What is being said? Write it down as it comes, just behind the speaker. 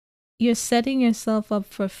you're setting yourself up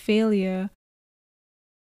for failure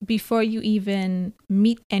before you even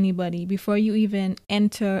meet anybody, before you even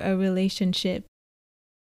enter a relationship.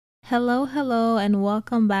 Hello, and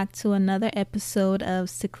welcome back to another episode of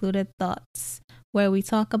Secluded Thoughts, where we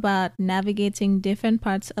talk about navigating different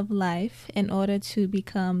parts of life in order to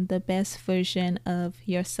become the best version of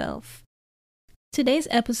yourself. Today's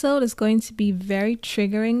episode is going to be very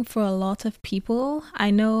triggering for a lot of people.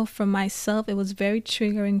 I know for myself, it was very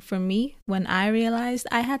triggering for me when I realized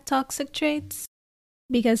I had toxic traits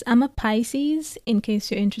because I'm a Pisces, in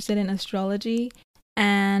case you're interested in astrology.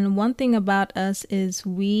 And one thing about us is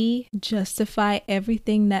we justify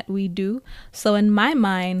everything that we do. So in my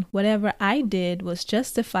mind, whatever I did was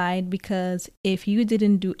justified because if you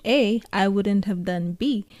didn't do A, I wouldn't have done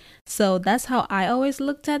B. So that's how I always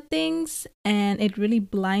looked at things, and it really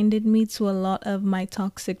blinded me to a lot of my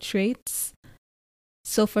toxic traits.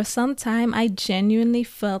 So for some time, I genuinely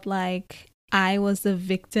felt like I was the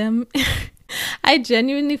victim. I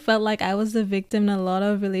genuinely felt like I was the victim in a lot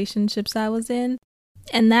of relationships I was in.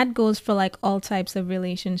 And that goes for like all types of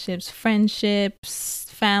relationships, friendships,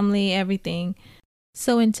 family, everything.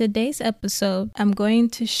 So in today's episode, I'm going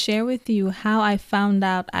to share with you how I found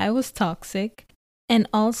out I was toxic and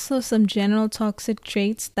also some general toxic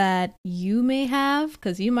traits that you may have,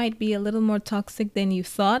 because you might be a little more toxic than you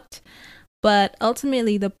thought. But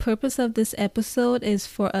ultimately, the purpose of this episode is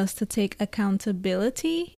for us to take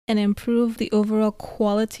accountability and improve the overall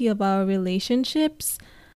quality of our relationships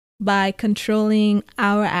by controlling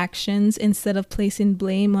our actions instead of placing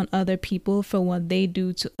blame on other people for what they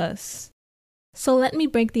do to us. So let me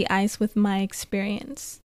break the ice with my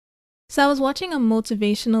experience. So I was watching a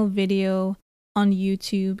motivational video on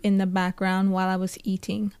YouTube in the background while I was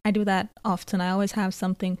eating. I do that often. I always have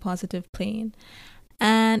something positive playing.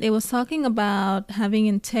 And it was talking about having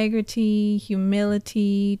integrity,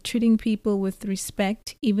 humility, treating people with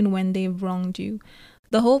respect even when they've wronged you.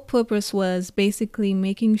 The whole purpose was basically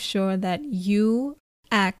making sure that you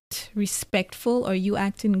act respectful or you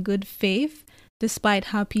act in good faith despite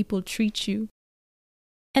how people treat you.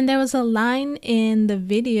 And there was a line in the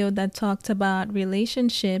video that talked about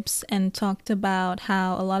relationships and talked about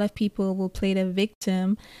how a lot of people will play the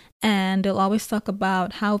victim, and they'll always talk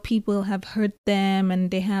about how people have hurt them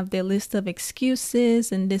and they have their list of excuses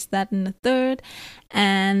and this, that, and the third.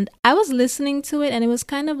 And I was listening to it and it was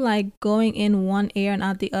kind of like going in one ear and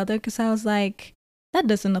out the other, because I was like, that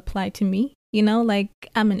doesn't apply to me. Like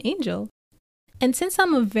I'm an angel. And since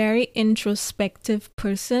I'm a very introspective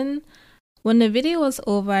person, when the video was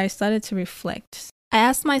over, I started to reflect. I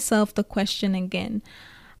asked myself the question again.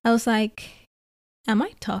 I was like, am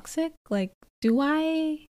I toxic? Like, do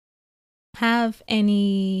I have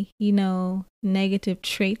any, negative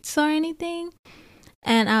traits or anything?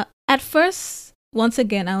 And at first, once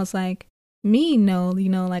again, I was like, me, no,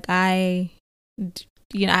 like I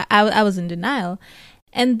was in denial.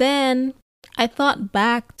 And then I thought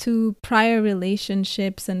back to prior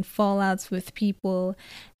relationships and fallouts with people.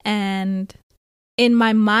 And in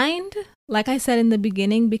my mind, like I said in the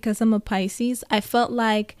beginning, because I'm a Pisces, I felt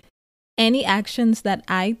like any actions that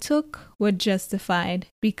I took were justified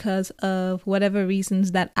because of whatever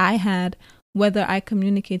reasons that I had, whether I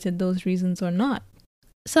communicated those reasons or not.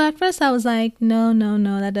 So at first I was like, no,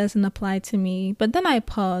 that doesn't apply to me. But then I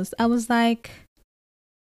paused. I was like,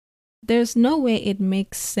 there's no way it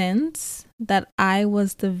makes sense that I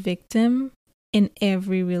was the victim in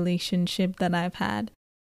every relationship that I've had.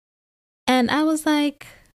 And I was like,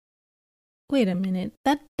 wait a minute,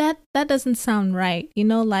 that doesn't sound right.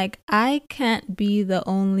 Like I can't be the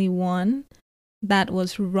only one that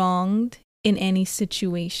was wronged in any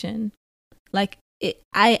situation. Like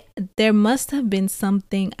there must have been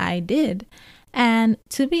something I did. And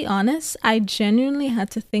to be honest, I genuinely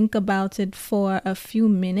had to think about it for a few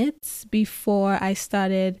minutes before I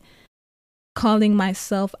started calling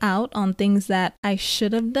myself out on things that I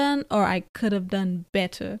should have done or I could have done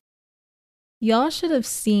better. Y'all should have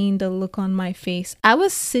seen the look on my face. I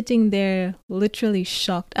was sitting there literally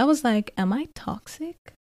shocked. I was like, am I toxic?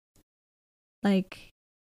 Like,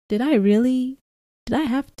 did I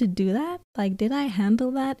have to do that? Like, did I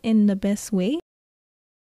handle that in the best way?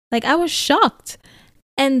 Like, I was shocked.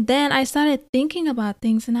 And then I started thinking about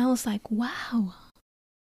things and I was like, wow.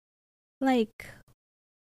 Like,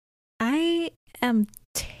 I am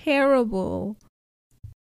terrible.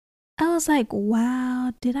 I was like,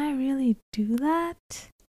 wow, did I really do that?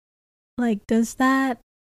 Like, does that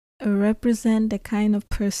represent the kind of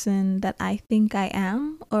person that I think I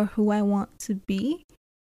am or who I want to be?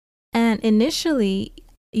 And initially,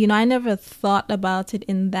 I never thought about it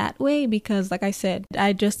in that way because, like I said,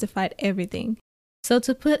 I justified everything. So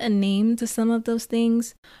to put a name to some of those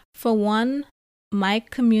things, for one, my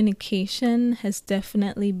communication has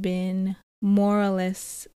definitely been more or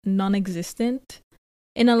less non-existent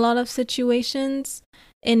in a lot of situations.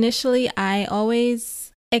 Initially, I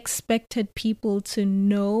always expected people to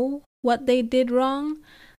know what they did wrong.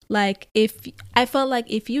 Like, if I felt like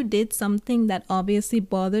if you did something that obviously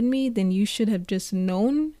bothered me, then you should have just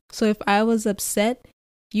known. So if I was upset,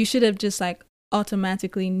 you should have just like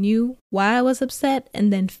automatically knew why I was upset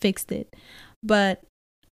and then fixed it. But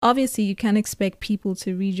obviously, you can't expect people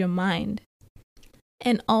to read your mind.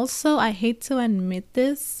 And also, I hate to admit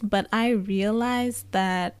this, but I realized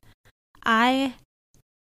that I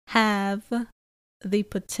have the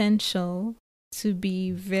potential to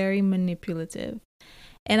be very manipulative.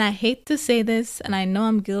 And I hate to say this, and I know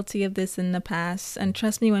I'm guilty of this in the past. And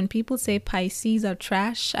trust me, when people say Pisces are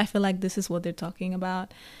trash, I feel like this is what they're talking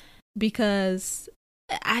about. Because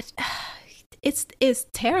it's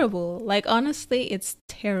terrible. Like, honestly, it's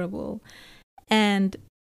terrible. And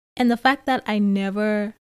the fact that I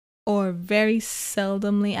never, or very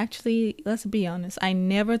seldomly, actually, let's be honest, I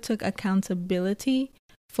never took accountability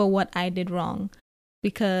for what I did wrong.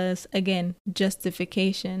 Because again,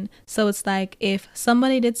 justification. So it's like if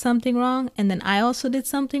somebody did something wrong and then I also did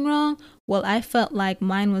something wrong, well, I felt like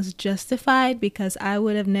mine was justified because I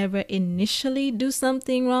would have never initially do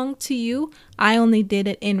something wrong to you. I only did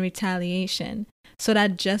it in retaliation. So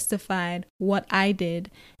that justified what I did.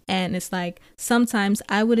 And it's like sometimes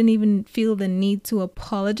I wouldn't even feel the need to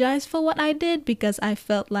apologize for what I did because I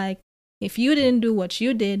felt like if you didn't do what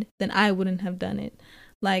you did, then I wouldn't have done it.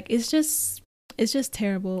 Like, it's just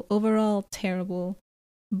terrible. Overall, terrible.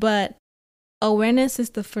 But awareness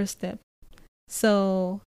is the first step.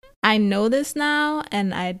 So I know this now,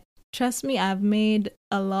 and trust me, I've made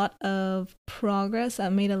a lot of progress.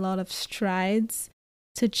 I've made a lot of strides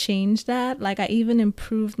to change that. Like, I even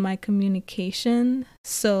improved my communication.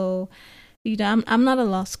 So, I'm not a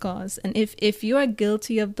lost cause. And if you are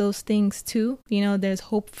guilty of those things too, there's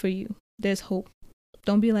hope for you. There's hope.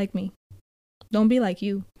 Don't be like me. Don't be like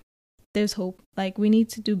you. There's hope. Like, we need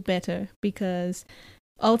to do better because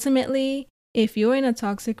ultimately, if you're in a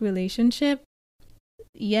toxic relationship,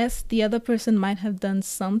 yes, the other person might have done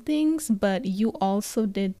some things, but you also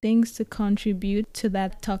did things to contribute to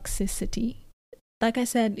that toxicity. Like I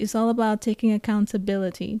said, it's all about taking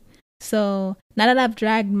accountability. So now that I've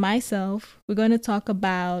dragged myself, we're going to talk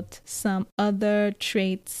about some other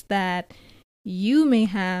traits that you may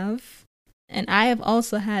have, and I have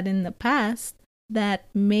also had in the past, that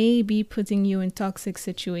may be putting you in toxic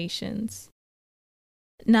situations.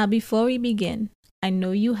 Now, before we begin, I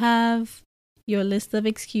know you have your list of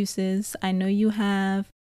excuses. I know you have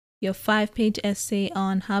your 5-page essay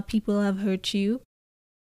on how people have hurt you.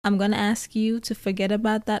 I'm going to ask you to forget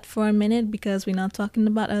about that for a minute because we're not talking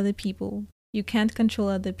about other people. You can't control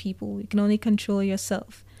other people. You can only control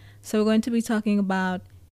yourself. So we're going to be talking about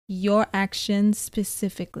your actions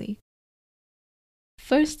specifically.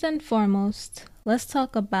 First and foremost, let's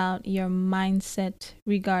talk about your mindset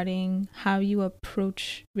regarding how you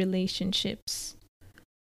approach relationships.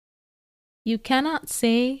 You cannot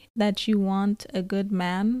say that you want a good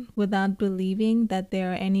man without believing that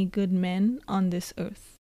there are any good men on this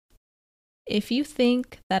earth. If you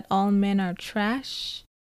think that all men are trash,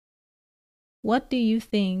 what do you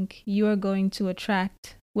think you are going to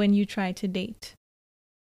attract when you try to date?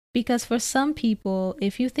 Because for some people,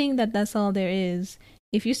 if you think that that's all there is,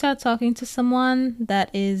 if you start talking to someone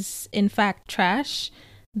that is in fact trash,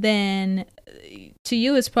 then to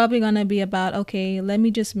you it's probably going to be about, okay, let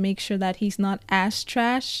me just make sure that he's not as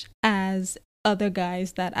trash as other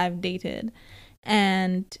guys that I've dated.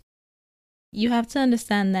 And you have to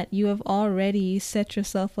understand that you have already set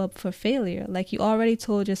yourself up for failure. Like, you already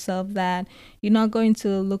told yourself that you're not going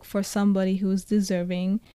to look for somebody who's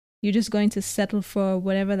deserving. You're just going to settle for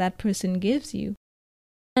whatever that person gives you.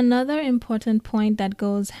 Another important point that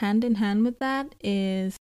goes hand in hand with that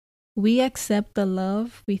is we accept the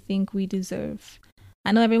love we think we deserve.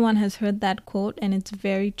 I know everyone has heard that quote, and it's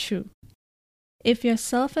very true. If your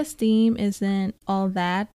self-esteem isn't all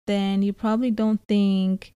that, then you probably don't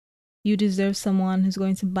think you deserve someone who's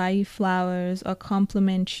going to buy you flowers or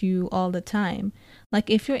compliment you all the time. Like,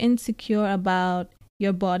 if you're insecure about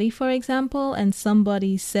your body, for example, and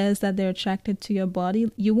somebody says that they're attracted to your body,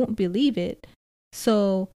 you won't believe it.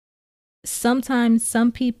 So sometimes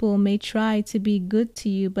some people may try to be good to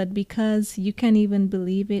you, but because you can't even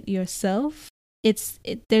believe it yourself,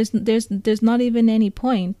 there's not even any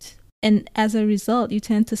point. And as a result, you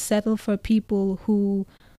tend to settle for people who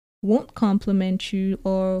won't compliment you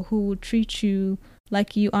or who will treat you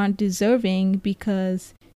like you aren't deserving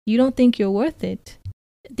because you don't think you're worth it.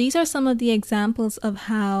 These are some of the examples of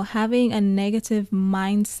how having a negative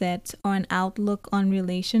mindset or an outlook on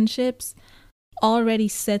relationships already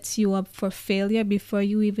sets you up for failure before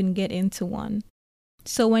you even get into one.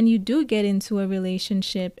 So when you do get into a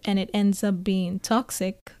relationship and it ends up being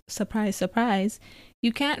toxic, surprise, surprise,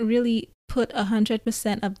 you can't really put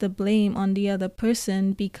 100% of the blame on the other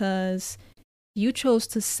person because you chose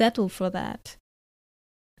to settle for that.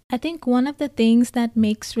 I think one of the things that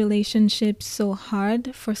makes relationships so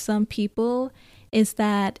hard for some people is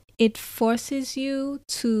that it forces you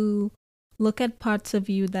to look at parts of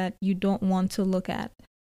you that you don't want to look at.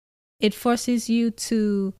 It forces you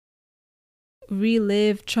to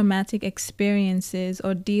relive traumatic experiences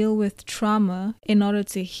or deal with trauma in order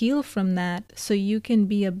to heal from that so you can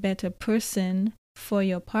be a better person for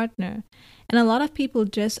your partner. And a lot of people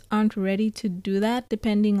just aren't ready to do that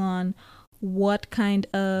depending on what kind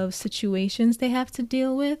of situations they have to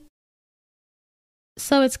deal with.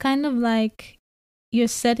 So it's kind of like you're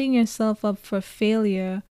setting yourself up for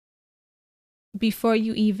failure before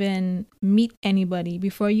you even meet anybody,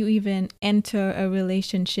 before you even enter a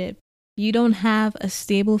relationship. You don't have a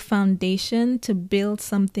stable foundation to build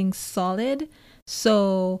something solid,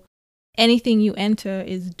 so anything you enter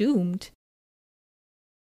is doomed.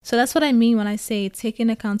 So that's what I mean when I say taking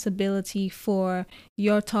accountability for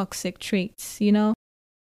your toxic traits, you know?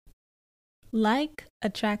 Like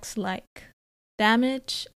attracts like.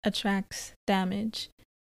 Damage attracts damage.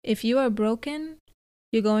 If you are broken,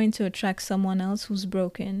 you're going to attract someone else who's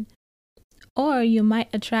broken. Or you might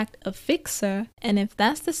attract a fixer, and if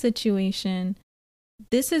that's the situation,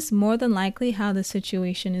 this is more than likely how the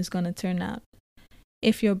situation is going to turn out.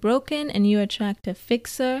 If you're broken and you attract a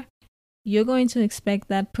fixer, you're going to expect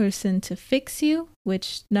that person to fix you,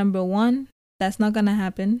 which, number one, that's not going to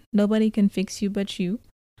happen. Nobody can fix you but you.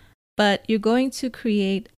 But you're going to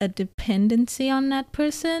create a dependency on that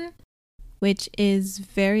person, which is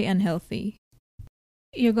very unhealthy.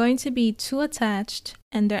 You're going to be too attached,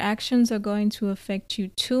 and their actions are going to affect you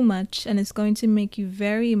too much, and it's going to make you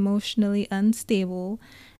very emotionally unstable.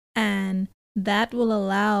 And that will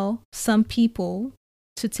allow some people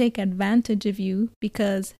to take advantage of you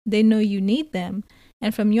because they know you need them.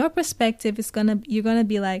 And from your perspective, you're gonna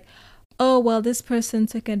be like, oh, well, this person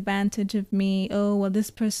took advantage of me. Oh, well,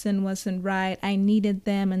 this person wasn't right. I needed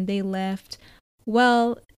them and they left.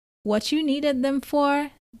 Well, what you needed them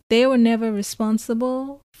for, they were never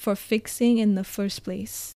responsible for fixing in the first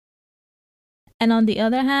place. And on the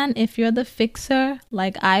other hand, if you're the fixer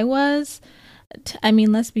like I was, I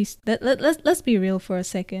mean, let's be real for a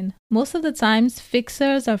second. Most of the times,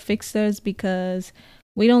 fixers are fixers because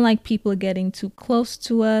we don't like people getting too close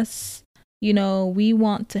to us. You know, we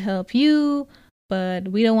want to help you, but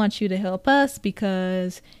we don't want you to help us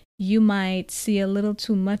because you might see a little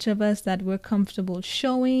too much of us that we're comfortable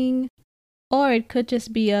showing. Or it could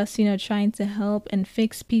just be us, you know, trying to help and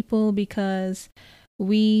fix people because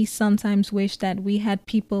we sometimes wish that we had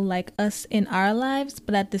people like us in our lives,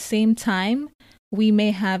 but at the same time, we may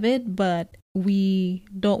have it, but we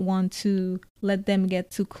don't want to let them get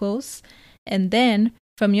too close. And then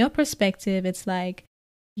from your perspective, it's like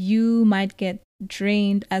you might get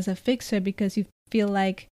drained as a fixer because you feel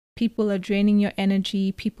like people are draining your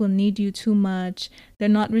energy, people need you too much, they're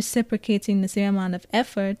not reciprocating the same amount of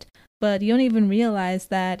effort, but you don't even realize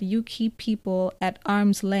that you keep people at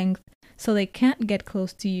arm's length so they can't get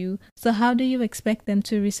close to you. So how do you expect them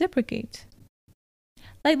to reciprocate?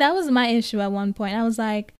 Like, that was my issue at one point. I was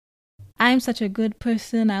like, I'm such a good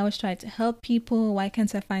person. I always try to help people. Why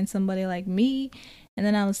can't I find somebody like me? And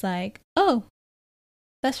then I was like, oh,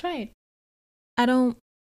 that's right. I don't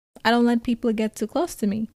let people get too close to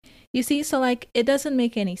me. You see, so like, it doesn't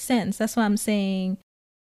make any sense. That's why I'm saying,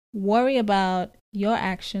 worry about your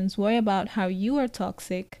actions, worry about how you are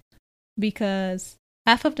toxic, because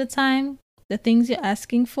half of the time, the things you're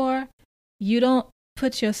asking for, you don't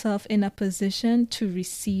put yourself in a position to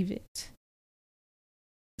receive it.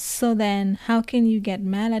 So then, how can you get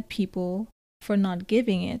mad at people for not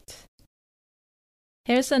giving it?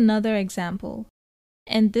 Here's another example.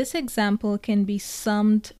 And this example can be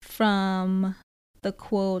summed from the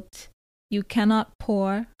quote, "You cannot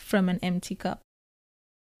pour from an empty cup."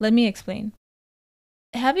 Let me explain.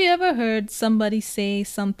 Have you ever heard somebody say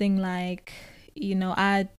something like, you know,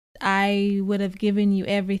 I would have given you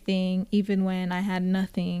everything even when I had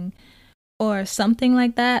nothing, or something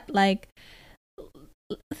like that? Like,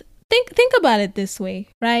 think about it this way,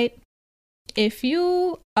 right? If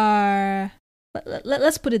you are,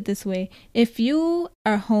 let's put it this way. If you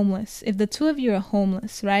are homeless, if the two of you are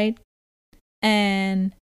homeless, right?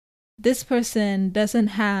 And this person doesn't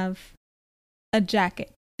have a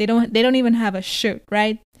jacket. They don't even have a shirt,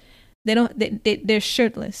 right? They're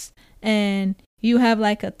shirtless, and you have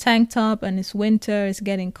like a tank top, and it's winter, it's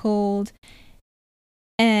getting cold,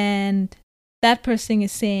 and that person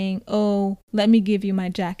is saying, "Oh, let me give you my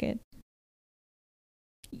jacket."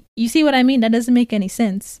 You see what I mean? That doesn't make any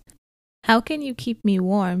sense. How can you keep me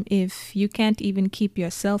warm if you can't even keep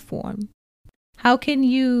yourself warm? How can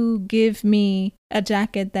you give me a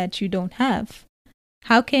jacket that you don't have?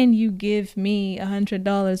 How can you give me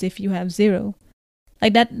 $100 if you have zero?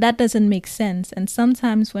 Like that doesn't make sense. And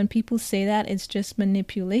sometimes when people say that, it's just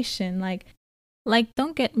manipulation. Like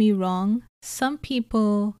don't get me wrong, some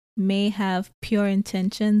people may have pure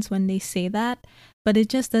intentions when they say that, but it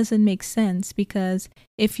just doesn't make sense, because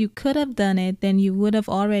if you could have done it, then you would have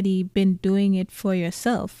already been doing it for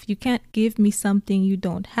yourself. You can't give me something you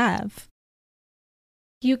don't have.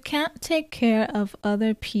 You can't take care of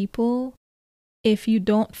other people if you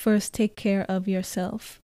don't first take care of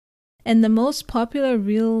yourself. And the most popular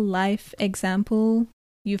real life example,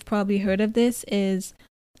 you've probably heard of this, is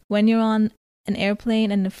when you're on an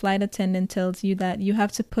airplane and the flight attendant tells you that you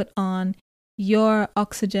have to put on your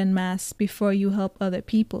oxygen mask before you help other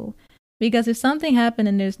people. Because if something happened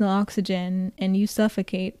and there's no oxygen and you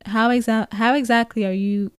suffocate, how exactly are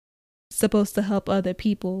you supposed to help other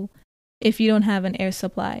people if you don't have an air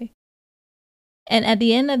supply? And at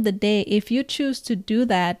the end of the day, if you choose to do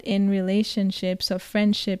that in relationships or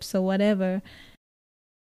friendships or whatever,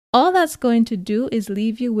 all that's going to do is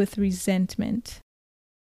leave you with resentment.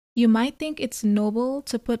 You might think it's noble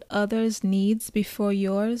to put others' needs before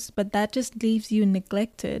yours, but that just leaves you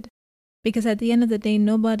neglected. Because at the end of the day,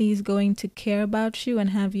 nobody's going to care about you and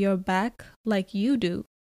have your back like you do.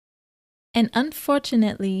 And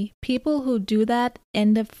unfortunately, people who do that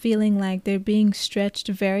end up feeling like they're being stretched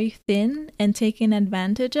very thin and taken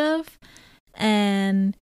advantage of.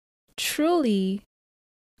 And truly,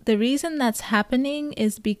 the reason that's happening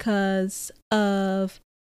is because of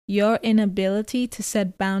your inability to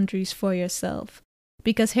set boundaries for yourself.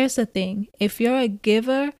 Because here's the thing, if you're a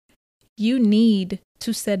giver, you need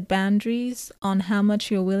to set boundaries on how much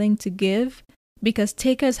you're willing to give, because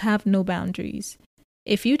takers have no boundaries.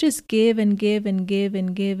 If you just give and give and give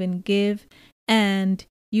and give and give, and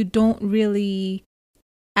you don't really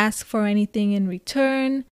ask for anything in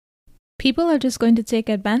return, people are just going to take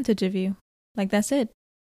advantage of you. Like, that's it.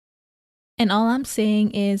 And all I'm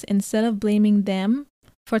saying is, instead of blaming them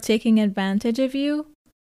for taking advantage of you,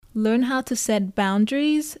 learn how to set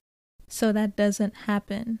boundaries so that doesn't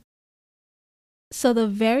happen. So the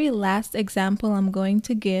very last example I'm going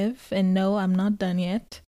to give, and no, I'm not done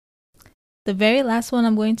yet. The very last one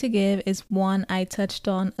I'm going to give is one I touched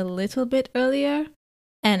on a little bit earlier,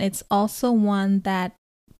 and it's also one that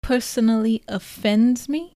personally offends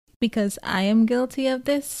me because I am guilty of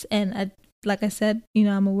this, and like I said,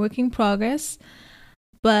 I'm a work in progress,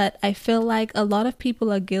 but I feel like a lot of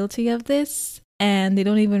people are guilty of this and they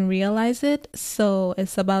don't even realize it, so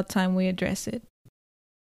it's about time we address it.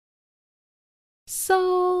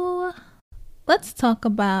 So let's talk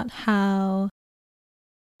about how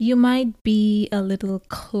you might be a little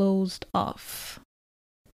closed off.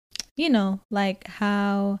 Like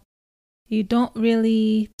how you don't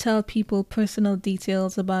really tell people personal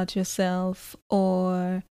details about yourself,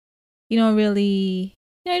 or you don't really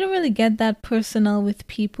get that personal with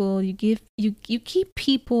people. You keep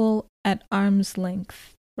people at arm's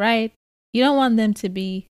length, right? You don't want them to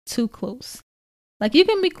be too close. Like, you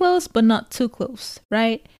can be close, but not too close,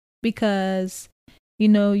 right? Because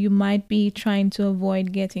you might be trying to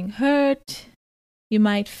avoid getting hurt. You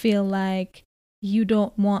might feel like you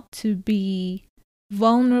don't want to be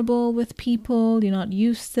vulnerable with people. You're not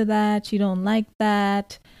used to that. You don't like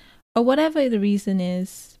that, or whatever the reason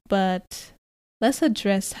is. But let's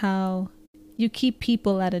address how you keep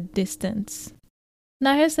people at a distance.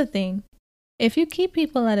 Now, here's the thing. If you keep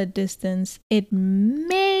people at a distance, it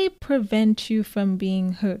may prevent you from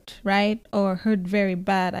being hurt, right? Or hurt very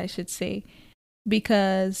bad, I should say.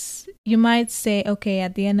 Because you might say, okay,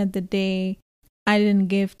 at the end of the day, I didn't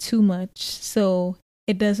give too much, so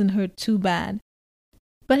it doesn't hurt too bad.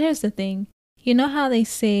 But here's the thing. You know how they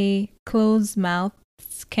say closed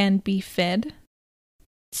mouths can't be fed?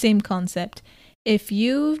 Same concept. If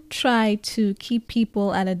you try to keep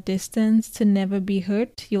people at a distance to never be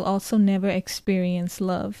hurt, you'll also never experience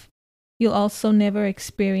love. You'll also never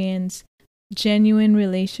experience genuine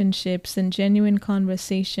relationships and genuine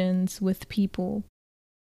conversations with people.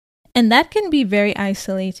 And that can be very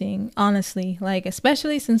isolating, honestly, like,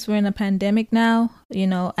 especially since we're in a pandemic now,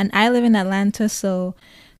 and I live in Atlanta, so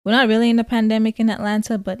we're not really in a pandemic in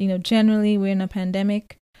Atlanta, but, generally we're in a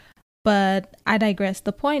pandemic. But I digress.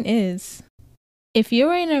 The point is, if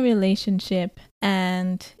you're in a relationship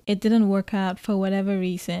and it didn't work out for whatever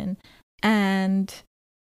reason, and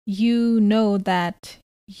you know that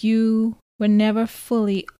you were never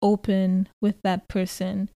fully open with that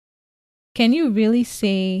person, can you really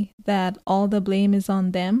say that all the blame is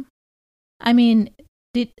on them? I mean,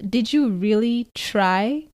 did you really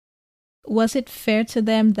try? Was it fair to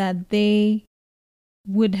them that they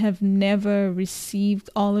would have never received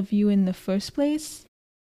all of you in the first place?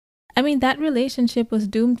 I mean, that relationship was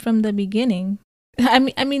doomed from the beginning. I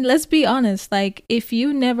mean, let's be honest. Like, if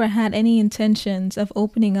you never had any intentions of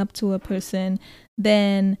opening up to a person,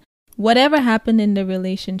 then whatever happened in the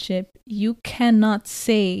relationship, you cannot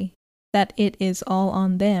say that it is all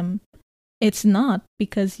on them. It's not,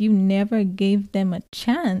 because you never gave them a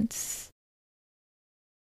chance.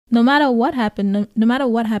 No matter what happened, no matter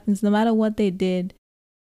what happens, no matter what they did,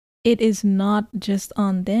 it is not just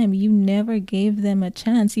on them. You never gave them a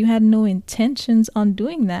chance. You had no intentions on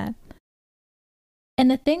doing that.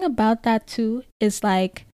 And the thing about that too is,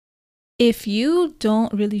 like, if you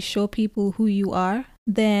don't really show people who you are,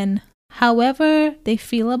 then however they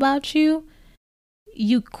feel about you,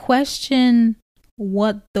 you question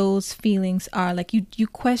what those feelings are. Like, you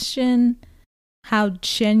question how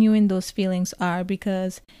genuine those feelings are,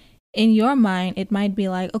 because in your mind it might be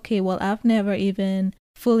like, okay, well, I've never even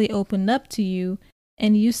fully opened up to you,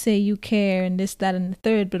 and you say you care and this, that, and the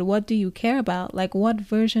third, but what do you care about? Like, what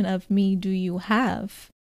version of me do you have?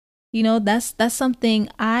 You know, that's something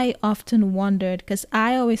I often wondered, because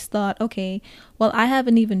I always thought, okay, well, I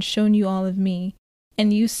haven't even shown you all of me,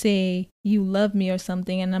 and you say you love me or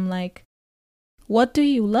something, and I'm like, what do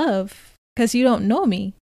you love? Because you don't know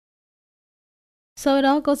me. So it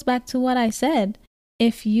all goes back to what I said.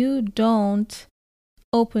 If you don't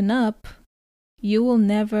open up, you will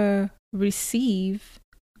never receive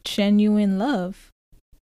genuine love.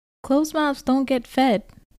 Closed mouths don't get fed.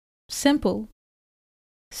 Simple.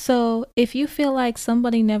 So if you feel like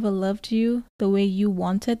somebody never loved you the way you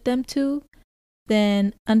wanted them to,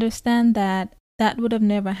 then understand that that would have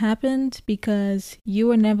never happened because you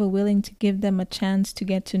were never willing to give them a chance to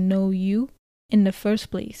get to know you in the first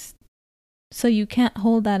place. So you can't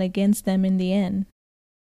hold that against them in the end.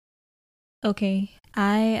 Okay,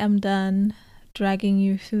 I am done dragging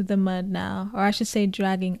you through the mud now, or I should say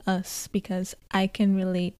dragging us, because I can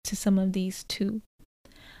relate to some of these too.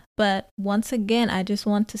 But once again, I just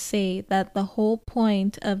want to say that the whole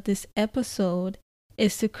point of this episode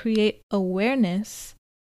is to create awareness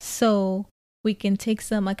so we can take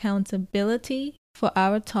some accountability for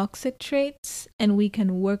our toxic traits and we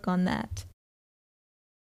can work on that.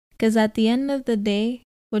 Because at the end of the day,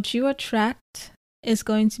 what you attract is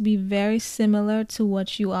going to be very similar to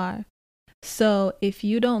what you are. So if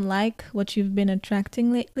you don't like what you've been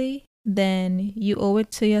attracting lately, then you owe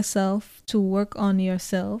it to yourself to work on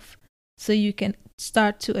yourself so you can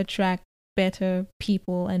start to attract better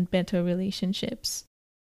people and better relationships.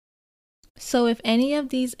 So if any of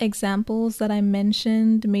these examples that I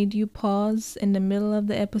mentioned made you pause in the middle of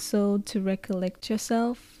the episode to recollect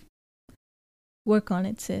yourself, work on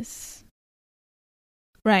it, sis.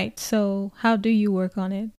 Right, so how do you work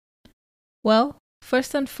on it? Well,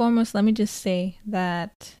 first and foremost, let me just say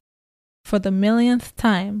that for the millionth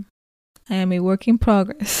time, I am a work in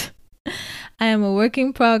progress. I am a work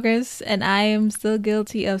in progress, and I am still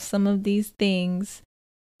guilty of some of these things.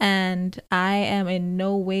 And I am in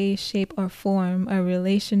no way, shape, or form a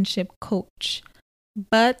relationship coach.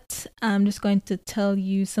 But I'm just going to tell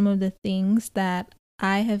you some of the things that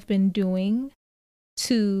I have been doing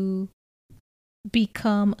to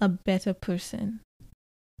become a better person.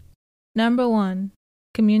 Number 1,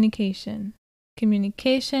 communication.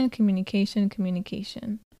 Communication.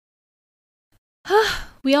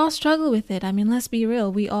 We all struggle with it. I mean, let's be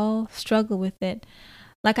real. We all struggle with it.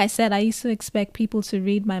 Like I said, I used to expect people to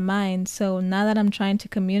read my mind. So now that I'm trying to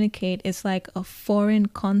communicate, it's like a foreign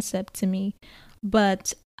concept to me.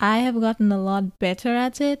 But I have gotten a lot better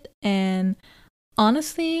at it. And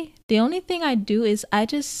honestly, the only thing I do is I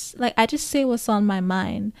just say what's on my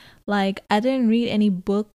mind. Like, I didn't read any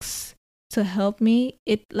books to help me.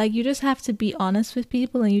 You just have to be honest with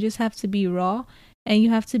people, and you just have to be raw, and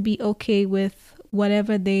you have to be okay with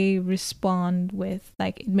whatever they respond with.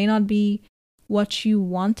 Like, it may not be what you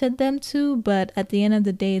wanted them to, but at the end of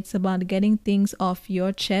the day, it's about getting things off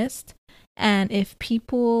your chest. And if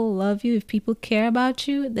people love you, if people care about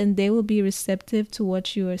you, then they will be receptive to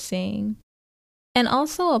what you are saying. And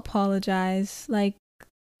also apologize. Like,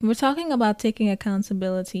 we're talking about taking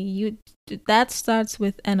accountability. That starts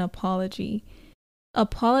with an apology.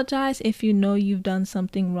 Apologize if you know you've done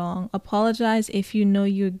something wrong. Apologize if you know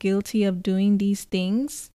you're guilty of doing these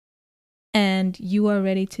things. and you are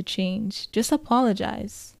ready to change, just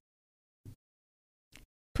apologize.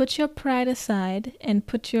 Put your pride aside and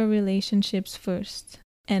put your relationships first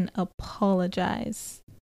and apologize.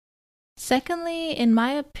 Secondly, in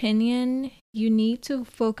my opinion, you need to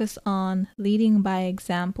focus on leading by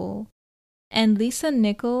example. And Lisa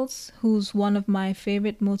Nichols, who's one of my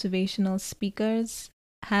favorite motivational speakers,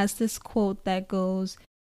 has this quote that goes,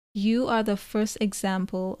 "You are the first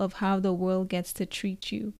example of how the world gets to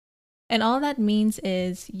treat you." And all that means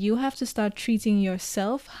is you have to start treating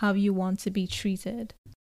yourself how you want to be treated.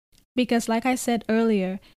 Because like I said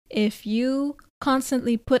earlier, if you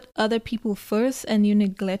constantly put other people first and you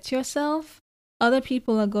neglect yourself, other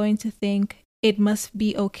people are going to think it must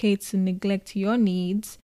be okay to neglect your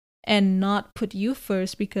needs and not put you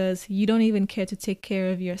first because you don't even care to take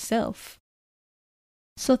care of yourself.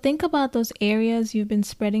 So think about those areas you've been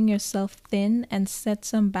spreading yourself thin and set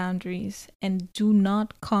some boundaries and do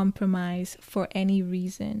not compromise for any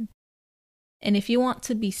reason. And if you want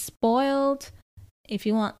to be spoiled, if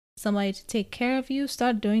you want somebody to take care of you,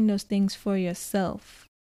 start doing those things for yourself.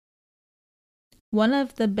 One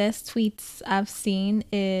of the best tweets I've seen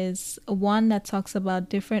is one that talks about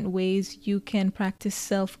different ways you can practice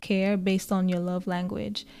self-care based on your love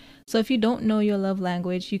language. So if you don't know your love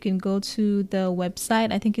language, you can go to the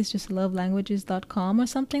website. I think it's just lovelanguages.com or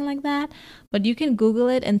something like that. But you can Google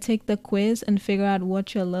it and take the quiz and figure out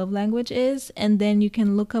what your love language is. And then you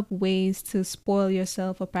can look up ways to spoil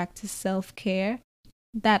yourself or practice self-care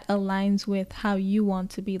that aligns with how you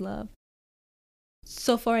want to be loved.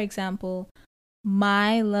 So for example,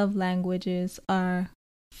 my love languages are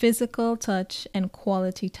physical touch and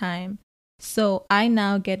quality time. So I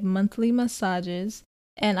now get monthly massages,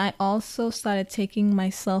 and I also started taking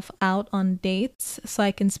myself out on dates so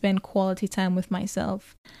I can spend quality time with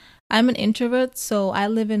myself. I'm an introvert, so I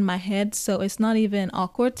live in my head, so it's not even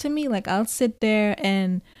awkward to me. Like I'll sit there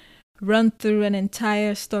and run through an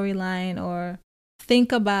entire storyline or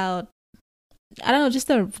think about, I don't know, just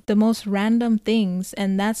the most random things,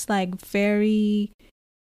 and that's like very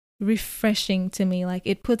refreshing to me. Like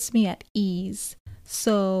it puts me at ease.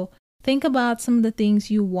 So think about some of the things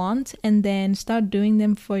you want and then start doing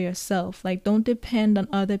them for yourself. Like don't depend on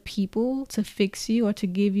other people to fix you or to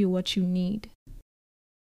give you what you need.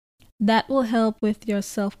 That will help with your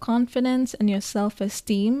self-confidence and your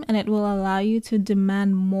self-esteem, and it will allow you to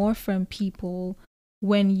demand more from people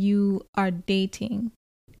when you are dating.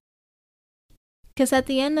 Because at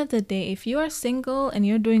the end of the day, if you are single and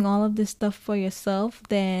you're doing all of this stuff for yourself,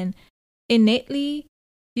 then innately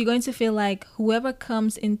you're going to feel like whoever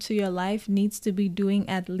comes into your life needs to be doing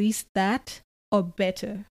at least that or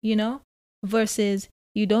better, you know? Versus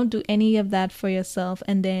you don't do any of that for yourself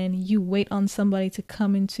and then you wait on somebody to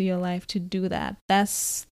come into your life to do that.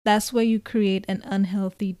 That's where you create an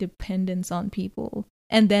unhealthy dependence on people,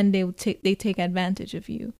 and then they take advantage of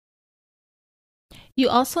you. You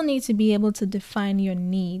also need to be able to define your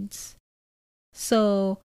needs.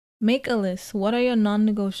 So make a list. What are your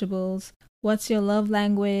non-negotiables? What's your love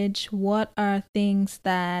language? What are things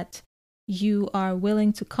that you are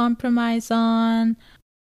willing to compromise on?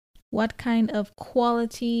 What kind of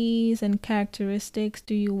qualities and characteristics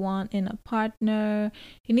do you want in a partner?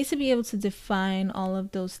 You need to be able to define all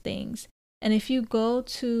of those things. And if you go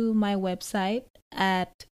to my website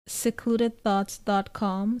at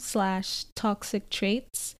secludedthoughts.com/toxic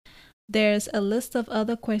traits, there's a list of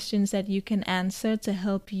other questions that you can answer to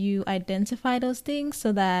help you identify those things,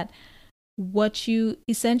 so that what you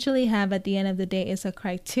essentially have at the end of the day is a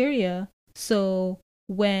criteria. So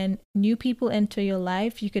when new people enter your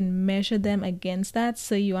life, you can measure them against that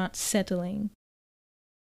so you aren't settling.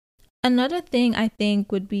 Another thing I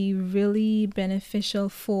think would be really beneficial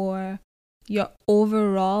for your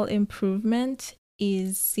overall improvement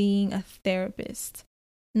is seeing a therapist.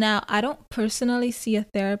 Now, I don't personally see a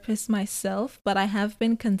therapist myself, but I have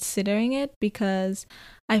been considering it because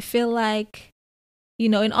I feel like, you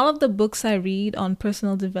know, in all of the books I read on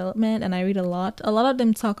personal development, and I read a lot of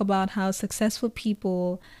them talk about how successful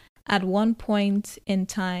people at one point in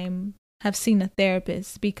time have seen a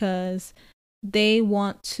therapist because they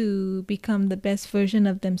want to become the best version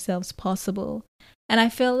of themselves possible. And I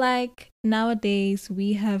feel like nowadays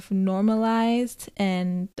we have normalized,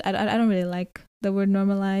 and I don't really like the word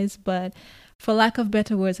normalize, but for lack of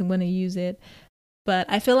better words, I'm going to use it. But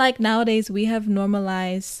I feel like nowadays we have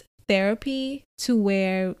normalized therapy to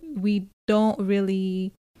where we broke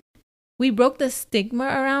the stigma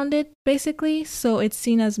around it, basically. So it's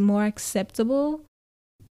seen as more acceptable.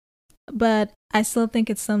 But I still think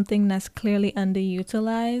it's something that's clearly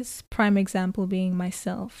underutilized. Prime example being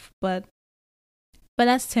myself. But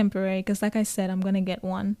that's temporary because, like I said, I'm going to get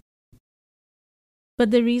one. But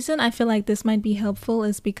the reason I feel like this might be helpful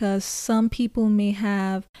is because some people may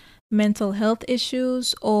have mental health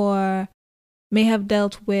issues or may have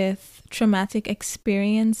dealt with traumatic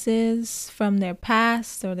experiences from their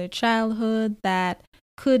past or their childhood that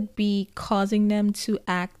could be causing them to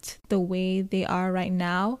act the way they are right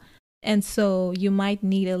now. And so you might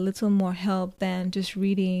need a little more help than just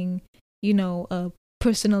reading, a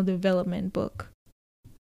personal development book.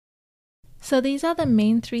 So these are the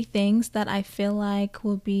main 3 things that I feel like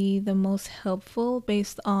will be the most helpful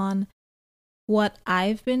based on what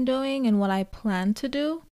I've been doing and what I plan to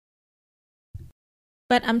do.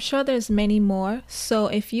 But I'm sure there's many more. So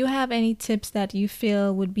if you have any tips that you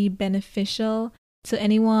feel would be beneficial to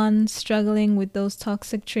anyone struggling with those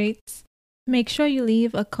toxic traits, make sure you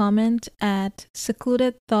leave a comment at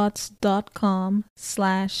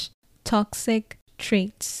secludedthoughts.com/toxic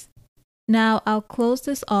traits. Now, I'll close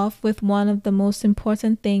this off with one of the most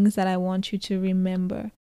important things that I want you to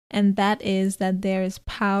remember, and that is that there is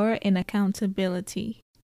power in accountability.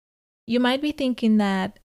 You might be thinking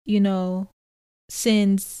that,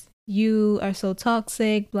 since you are so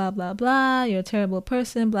toxic, blah, blah, blah, you're a terrible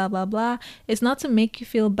person, blah, blah, blah. It's not to make you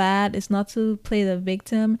feel bad. It's not to play the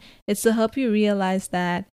victim. It's to help you realize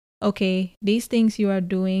that, okay, these things you are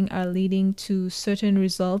doing are leading to certain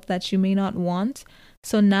results that you may not want.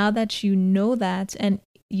 So now that you know that and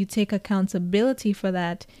you take accountability for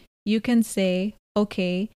that, you can say,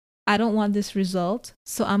 okay, I don't want this result,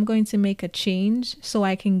 so I'm going to make a change so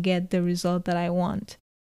I can get the result that I want.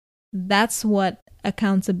 That's what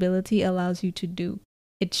accountability allows you to do.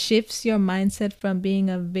 It shifts your mindset from being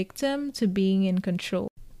a victim to being in control.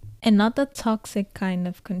 And not the toxic kind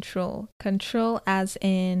of control. Control as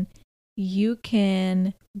in you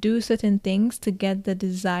can do certain things to get the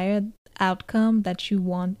desired outcome that you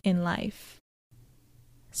want in life.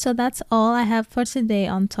 So that's all I have for today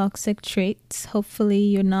on toxic traits. Hopefully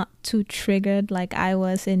you're not too triggered like I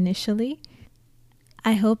was initially.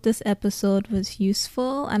 I hope this episode was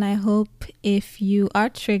useful, and I hope if you are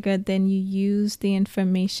triggered, then you use the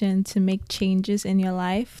information to make changes in your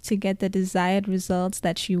life to get the desired results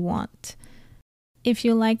that you want. If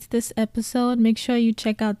you liked this episode, make sure you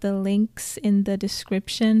check out the links in the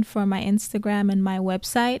description for my Instagram and my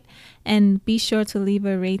website, and be sure to leave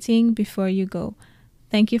a rating before you go.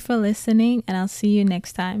 Thank you for listening, and I'll see you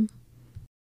next time.